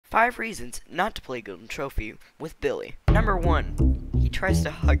5 reasons not to play Golden Trophy with Billy. Number 1. He tries to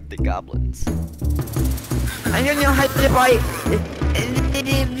hug the goblins. I don't know how to fight.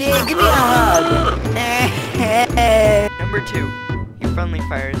 Give me a hug. Number 2. He friendly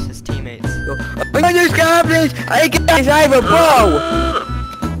fires his teammates. Oh, there's goblins! I have a bow!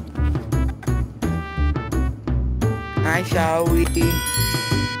 Hi, shall we?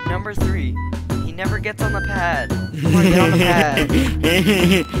 Number 3. He never gets on the pad. Come on, get on the pad.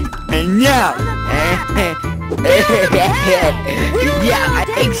 No! Yeah,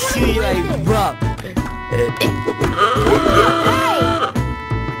 I see my bump.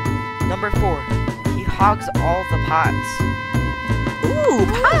 Number 4. He hogs all the pots. Ooh,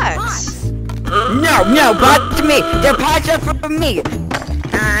 pots! No, pots to me! The pots are for me!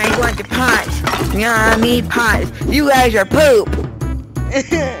 I want the pots! Yummy pots! You guys are poop!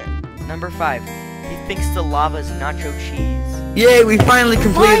 Number 5. He thinks the lava's nacho cheese. Yay, we finally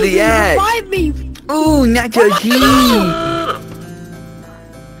completed the ad! Revive me! Ooh, nacho cheese!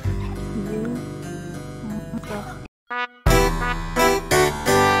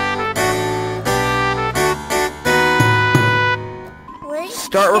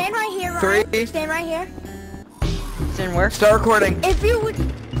 Start Stand right here, Ryan. 3. Stand right here. Stand where? Start recording. If you would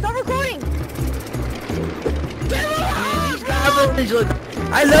start recording. These goblins look.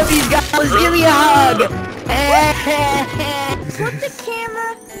 I love these goblins. Give me a hug. Put the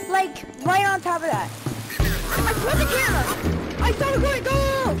camera like right on top of that. I put the camera. I started recording.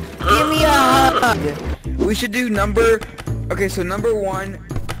 Go. Give me a hug. We should do number. Okay, so number 1.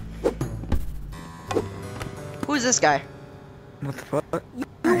 Who's this guy? What the fuck?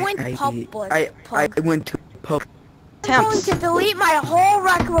 You went public. I went to public. I'm going to delete my whole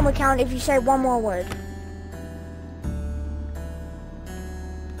Rec Room account if you say one more word.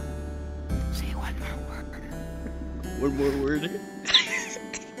 Say one more word. One more word.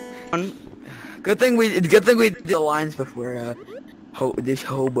 Good thing we did the lines before this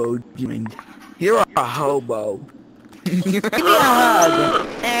hobo joined. You're a hobo. Give me a hug.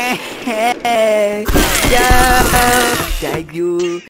 Thank you.